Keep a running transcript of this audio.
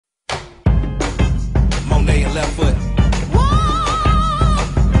left foot.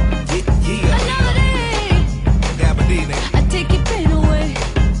 I take your pain away.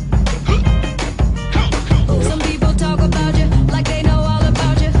 Some people talk about you like they know all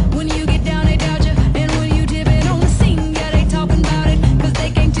about you. When you get down, they doubt you. And when you dip it on the scene, yeah, they talking about it. Cause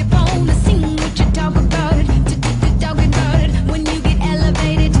they can't tip on the scene what you talk about it. Talking about it. When you get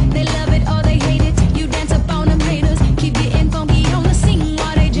elevated, they love it or they hate it. You dance up on them haters. Keep getting funky on the scene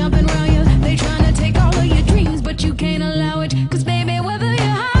while they jumping around you. They trying to take all of your dreams, but you can't allow it. Cause baby, whether you're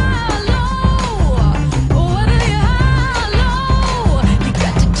high or low, or whether you're high or low, you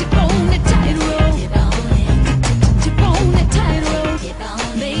got to tip on the tightrope. Tip on the tightrope.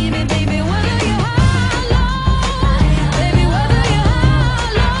 Baby, baby, whether you're high or low, baby, whether you're high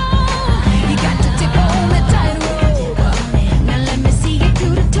or low, you got to tip on the tightrope. Now let me see you do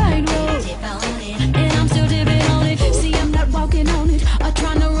the tightrope. And I'm still dipping on it. See, I'm not walking on it or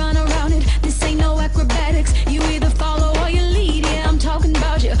trying to run around it. This ain't no acrobatics. You either follow or you lead. Yeah, I'm talking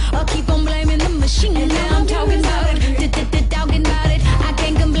about you. Or keep on blaming the machine. Yeah, I'm talking about it. Talking about it. I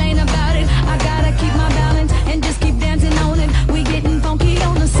can't complain about it. I gotta keep my balance and just keep dancing on it. We getting funky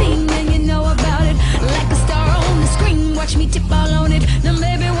on the scene and you know about it. Like a star on the screen. Watch me tip all on it. Now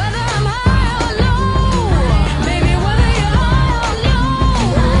baby, whether I'm high or low, baby, whether you're high or low,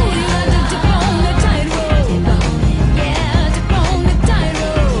 you got to tip on the tightrope. Yeah, tip on the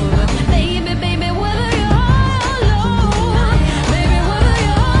tightrope. Baby, baby, whether you're high or low, baby, whether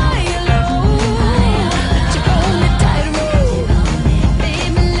you're high or low, tip on the tightrope.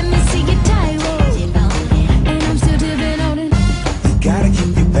 Baby, let me see your tightrope. And I'm still dipping on it. You gotta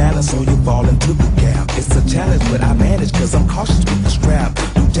keep your balance so you fall into the gap. It's a challenge, but I manage cause I'm cautious with the strap.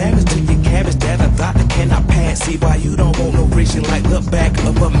 Do damage to your cabbage that a doctor cannot pass. See why you don't want no friction like the back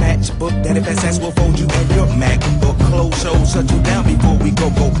of a matchbook. That if that's will fold you and your MacBook. Close shows shut you down before we go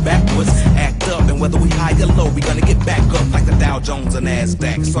backwards. Act up, and whether we high or low, we gonna get back up like the Dow Jones and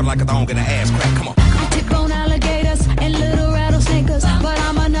NASDAQ. Sort of like a thong in an ass crack. Come on. I tip on alligators and little rattlesnakers, but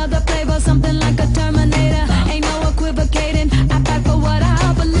I'm another flavor, something like a terminal.